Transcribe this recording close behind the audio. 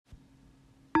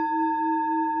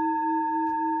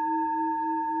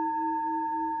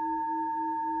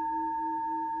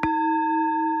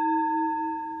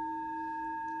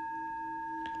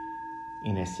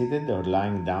seated or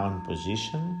lying down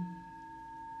position.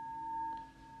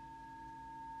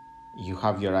 You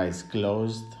have your eyes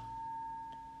closed,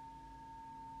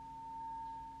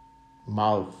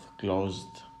 mouth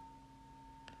closed,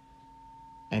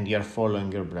 and you're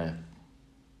following your breath.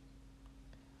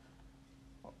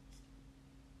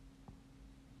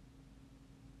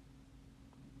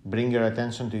 Bring your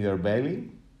attention to your belly.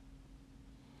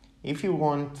 If you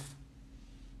want,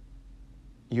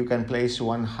 you can place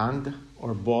one hand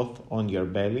or both on your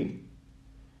belly,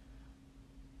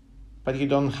 but you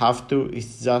don't have to.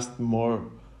 It's just more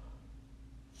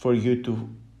for you to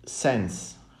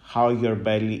sense how your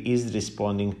belly is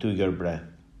responding to your breath.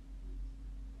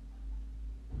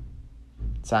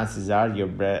 Chances are your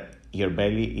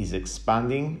belly is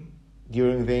expanding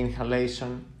during the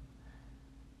inhalation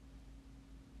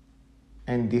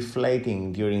and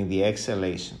deflating during the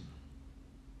exhalation.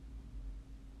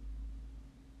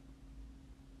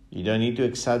 You don't need to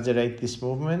exaggerate this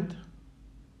movement.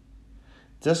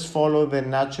 Just follow the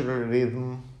natural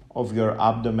rhythm of your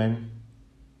abdomen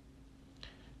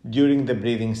during the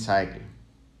breathing cycle.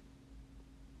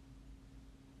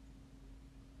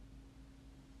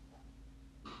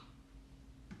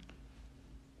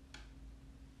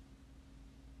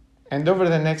 And over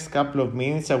the next couple of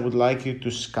minutes, I would like you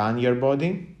to scan your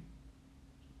body.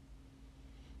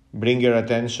 Bring your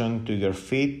attention to your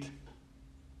feet,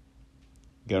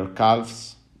 your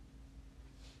calves,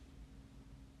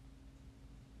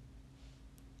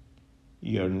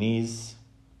 your knees.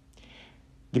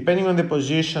 Depending on the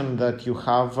position that you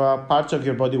have, parts of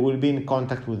your body will be in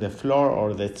contact with the floor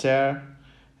or the chair,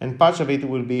 and parts of it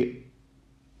will be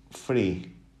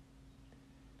free,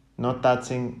 not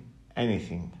touching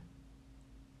anything.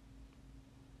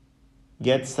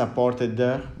 Get supported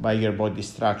by your body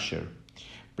structure.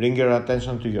 Bring your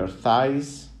attention to your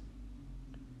thighs,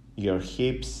 your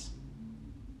hips,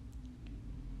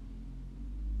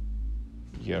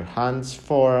 your hands,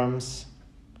 forearms,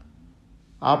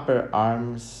 upper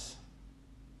arms,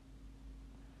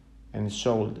 and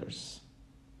shoulders.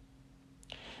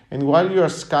 And while you are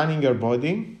scanning your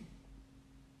body,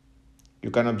 you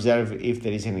can observe if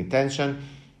there is any tension,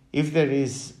 if there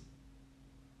is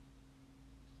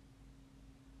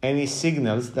any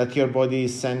signals that your body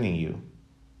is sending you.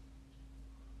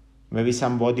 Maybe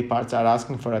some body parts are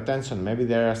asking for attention. Maybe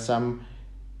there are some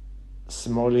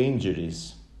small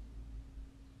injuries.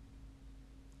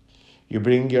 You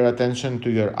bring your attention to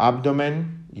your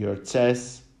abdomen, your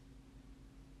chest,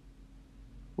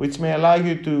 which may allow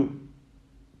you to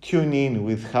tune in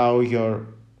with how your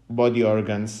body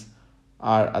organs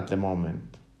are at the moment.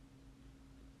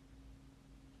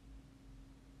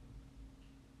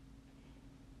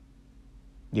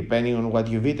 Depending on what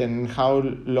you've eaten and how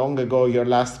long ago your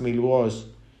last meal was,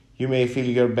 you may feel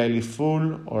your belly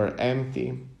full or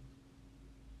empty.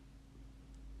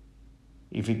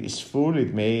 If it is full,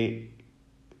 it may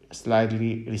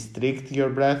slightly restrict your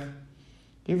breath.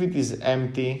 If it is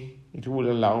empty, it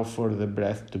will allow for the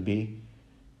breath to be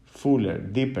fuller,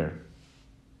 deeper.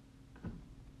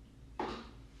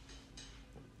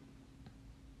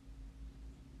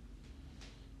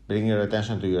 Bring your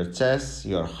attention to your chest,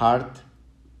 your heart,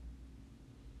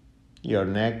 your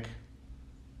neck,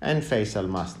 and facial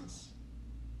muscles.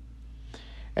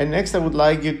 And next, I would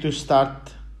like you to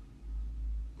start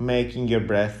making your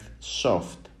breath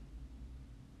soft.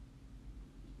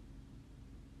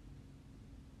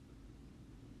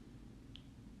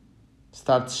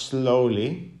 Start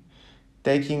slowly,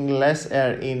 taking less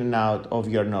air in and out of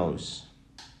your nose.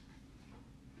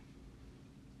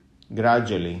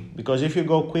 Gradually, because if you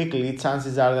go quickly,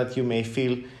 chances are that you may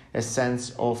feel a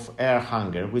sense of air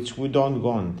hunger, which we don't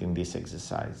want in this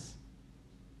exercise.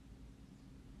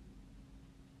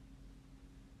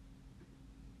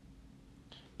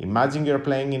 Imagine you're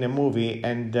playing in a movie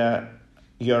and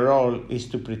your role is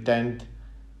to pretend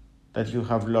that you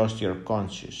have lost your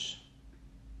conscious.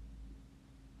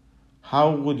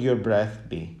 How would your breath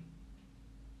be?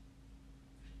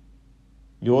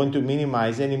 You want to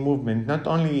minimize any movement, not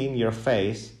only in your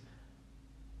face,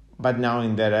 but now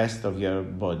in the rest of your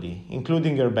body,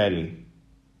 including your belly.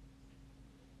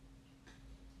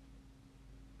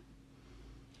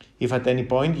 If at any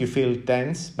point you feel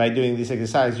tense by doing this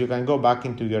exercise, you can go back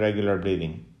into your regular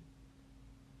breathing.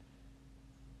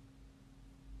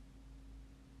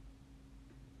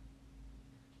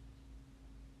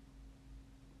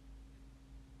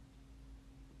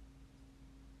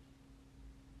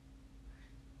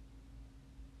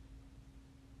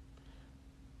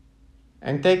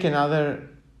 And take another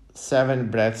 7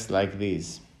 breaths like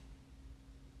these.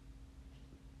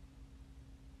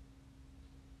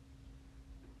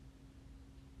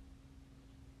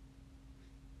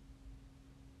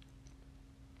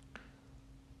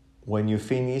 When you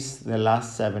finish the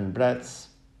last 7 breaths,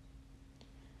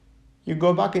 you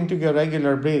go back into your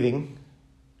regular breathing,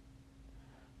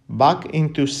 back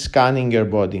into scanning your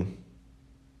body.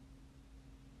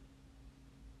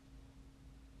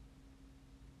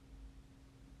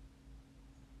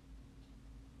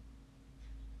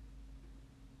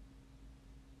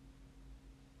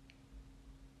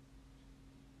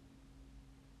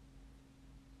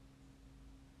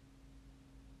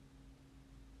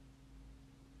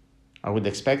 I would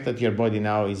expect that your body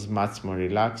now is much more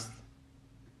relaxed.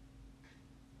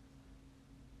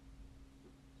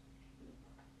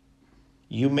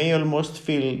 You may almost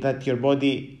feel that your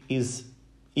body is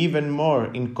even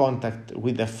more in contact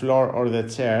with the floor or the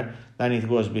chair than it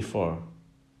was before,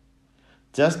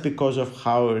 just because of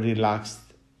how relaxed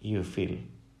you feel.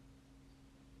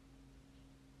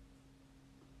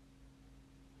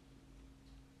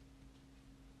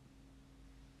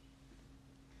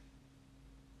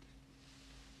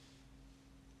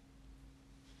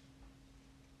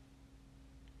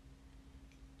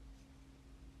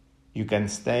 You can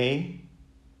stay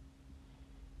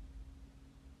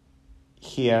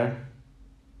here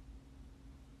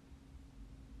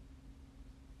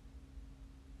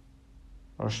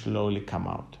or slowly come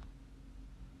out.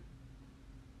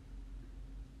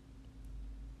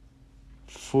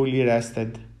 Fully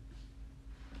rested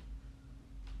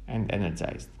and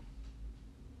energized.